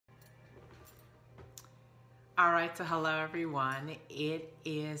All right, so hello everyone. It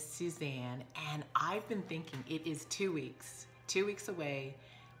is Suzanne, and I've been thinking it is 2 weeks away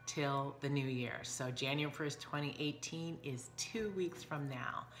till the new year. So January 1st, 2018 is 2 weeks from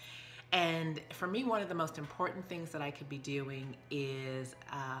now. And for me, one of the most important things that I could be doing is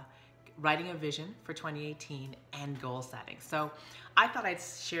writing a vision for 2018 and goal setting. So I thought I'd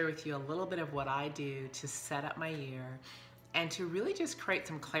share with you a little bit of what I do to set up my year and to really just create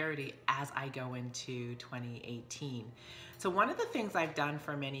some clarity as I go into 2018. So one of the things I've done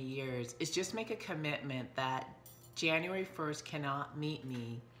for many years is just make a commitment that January 1st cannot meet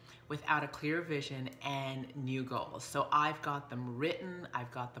me without a clear vision and new goals. So I've got them written, I've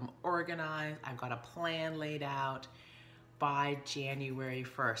got them organized, I've got a plan laid out by January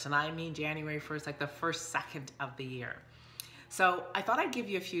 1st. And I mean January 1st, like the first second of the year. So I thought I'd give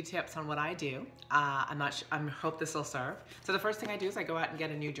you a few tips on what I do. I hope this will serve. So the first thing I do is I go out and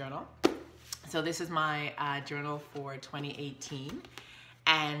get a new journal. So this is my journal for 2018.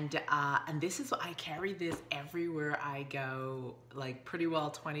 And this is, I carry this everywhere I go, like pretty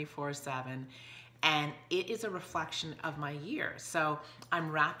well 24/7. And it is a reflection of my year. So I'm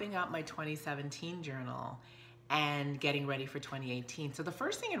wrapping up my 2017 journal and getting ready for 2018. So the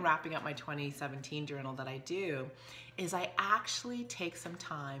first thing in wrapping up my 2017 journal that I do is I actually take some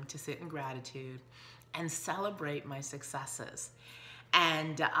time to sit in gratitude and celebrate my successes.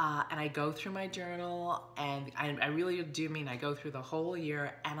 And I go through my journal, and I really do mean I go through the whole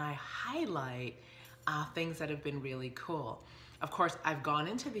year and I highlight things that have been really cool. Of course, I've gone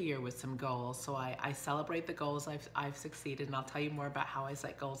into the year with some goals, so I celebrate the goals I've succeeded, and I'll tell you more about how I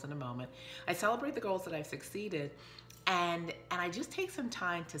set goals in a moment. I celebrate the goals that I've succeeded, and I just take some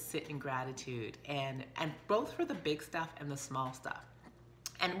time to sit in gratitude, and both for the big stuff and the small stuff.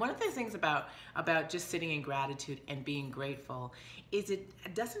 And one of the things about just sitting in gratitude and being grateful is it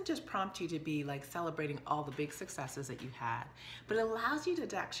doesn't just prompt you to be like celebrating all the big successes that you had, but it allows you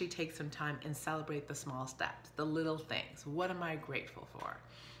to actually take some time and celebrate the small steps, the little things. What am I grateful for?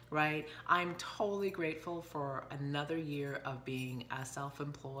 Right? I'm totally grateful for another year of being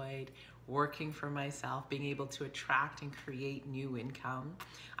self-employed, working for myself, being able to attract and create new income.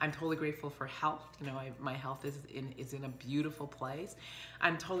 I'm totally grateful for health. You know, my health is in a beautiful place.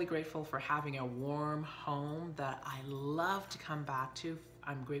 I'm totally grateful for having a warm home that I love to come back to.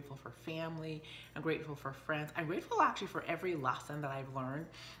 I'm grateful for family. I'm grateful for friends. I'm grateful actually for every lesson that I've learned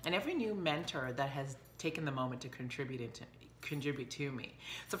and every new mentor that has taken the moment to contribute to me.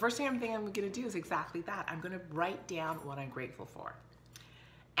 So first thing I'm going to do is exactly that. I'm going to write down what I'm grateful for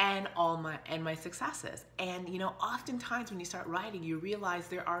and my successes. And you know, oftentimes when you start writing, you realize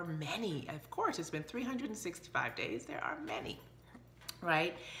there are many. Of course, it's been 365 days. There are many,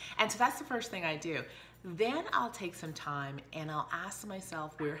 right? And so that's the first thing I do. Then I'll take some time and I'll ask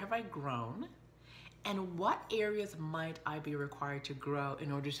myself, where have I grown? And what areas might I be required to grow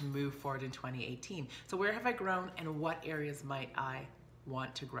in order to move forward in 2018? So where have I grown and what areas might I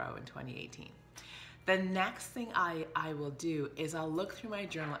want to grow in 2018? The next thing I will do is I'll look through my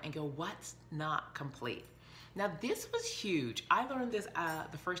journal and go, what's not complete? Now this was huge. I learned this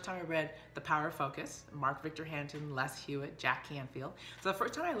the first time I read The Power of Focus, Mark Victor Hansen, Les Hewitt, Jack Canfield. So the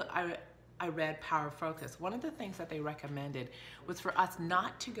first time I read Power of Focus, one of the things that they recommended was for us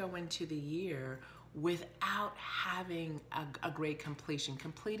not to go into the year without having a great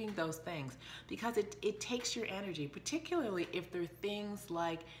completing those things, because it takes your energy, particularly if there are things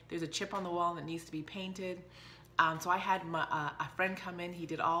like there's a chip on the wall that needs to be painted. So I had a friend come in, he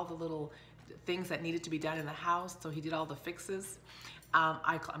did all the little things that needed to be done in the house, so he did all the fixes.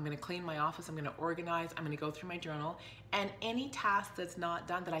 I'm going to clean my office, I'm going to organize, I'm going to go through my journal, and any task that's not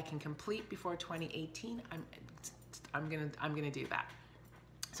done that I can complete before 2018, I'm going to do that.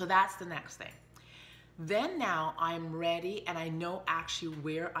 So that's the next thing. Then now I'm ready and I know actually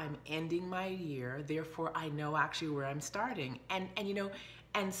where I'm ending my year, therefore I know actually where I'm starting. And you know,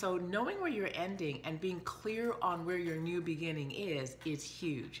 and so knowing where you're ending and being clear on where your new beginning is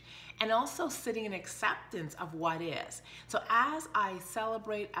huge. And also sitting in acceptance of what is. So as I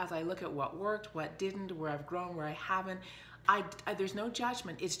celebrate, as I look at what worked, what didn't, where I've grown, where I haven't, there's no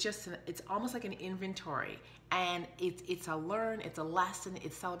judgment. It's just, it's almost like an inventory. And it's a learn, it's a lesson,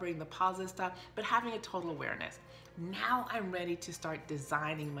 it's celebrating the positive stuff, but having a total awareness. Now I'm ready to start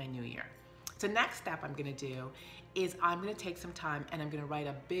designing my new year. So next step I'm gonna do is I'm gonna take some time and I'm gonna write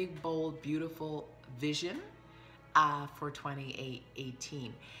a big, bold, beautiful vision for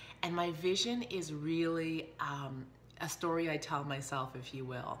 2018. And my vision is really a story I tell myself, if you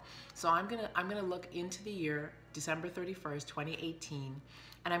will. So I'm gonna look into the year, December 31st, 2018,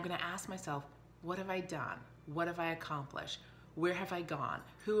 and I'm gonna ask myself, what have I done? What have I accomplished? Where have I gone?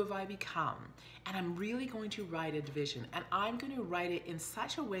 Who have I become? And I'm really going to write a vision, and I'm going to write it in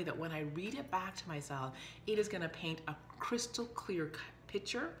such a way that when I read it back to myself, it is going to paint a crystal clear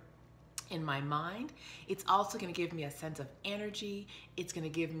picture in my mind. It's also going to give me a sense of energy. It's going to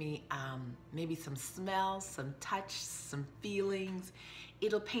give me maybe some smells, some touch, some feelings.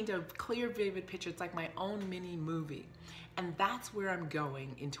 It'll paint a clear, vivid picture. It's like my own mini movie. And that's where I'm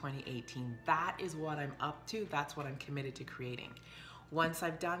going in 2018. That is what I'm up to. That's what I'm committed to creating. Once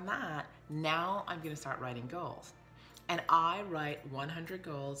I've done that, now I'm going to start writing goals. And I write 100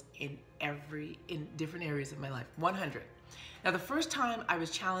 goals in different areas of my life. 100. Now, the first time I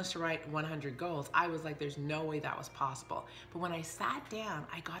was challenged to write 100 goals, I was like, there's no way that was possible. But when I sat down,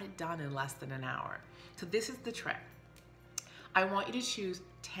 I got it done in less than an hour. So this is the trick. I want you to choose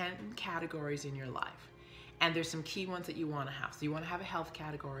 10 categories in your life. And there's some key ones that you want to have. So you want to have a health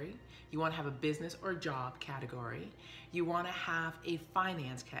category. You want to have a business or job category. You want to have a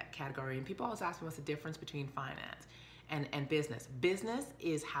finance category. And people always ask me what's the difference between finance and business. Business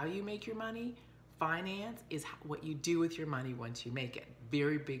is how you make your money. Finance is what you do with your money once you make it.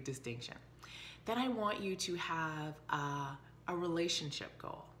 Very big distinction. Then I want you to have a relationship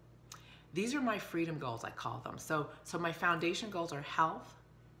goal. These are my freedom goals, I call them. So my foundation goals are health,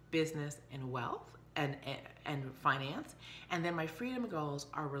 business, and wealth, and finance. And then my freedom goals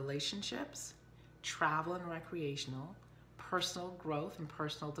are relationships, travel and recreational, personal growth and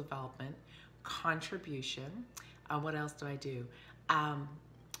personal development, contribution. What else do I do?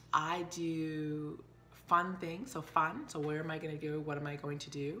 I do fun things, so fun. So where am I going to go? What am I going to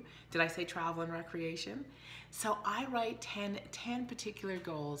do? Did I say travel and recreation? So I write 10 particular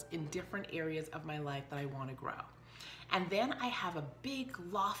goals in different areas of my life that I want to grow. And then I have a big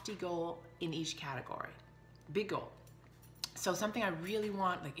lofty goal in each category. Big goal. So something I really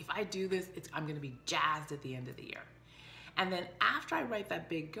want, like if I do this, I'm going to be jazzed at the end of the year. And then after I write that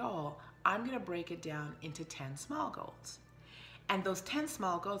big goal, I'm going to break it down into 10 small goals. And those 10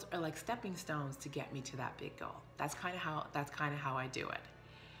 small goals are like stepping stones to get me to that big goal. That's kind of how I do it.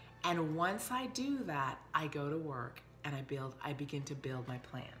 And once I do that, I go to work and I begin to build my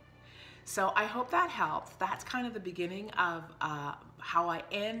plan. So I hope that helps. That's kind of the beginning of how I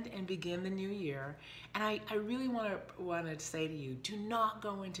end and begin the new year. And I really want to say to you, do not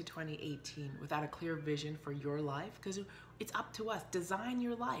go into 2018 without a clear vision for your life, because it's up to us. Design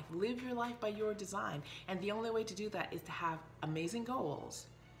your life. Live your life by your design. And the only way to do that is to have amazing goals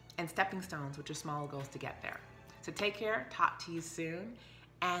and stepping stones, which are small goals to get there. So take care. Talk to you soon.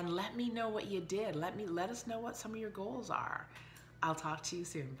 And let me know what you did. Let us know what some of your goals are. I'll talk to you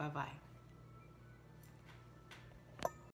soon. Bye-bye.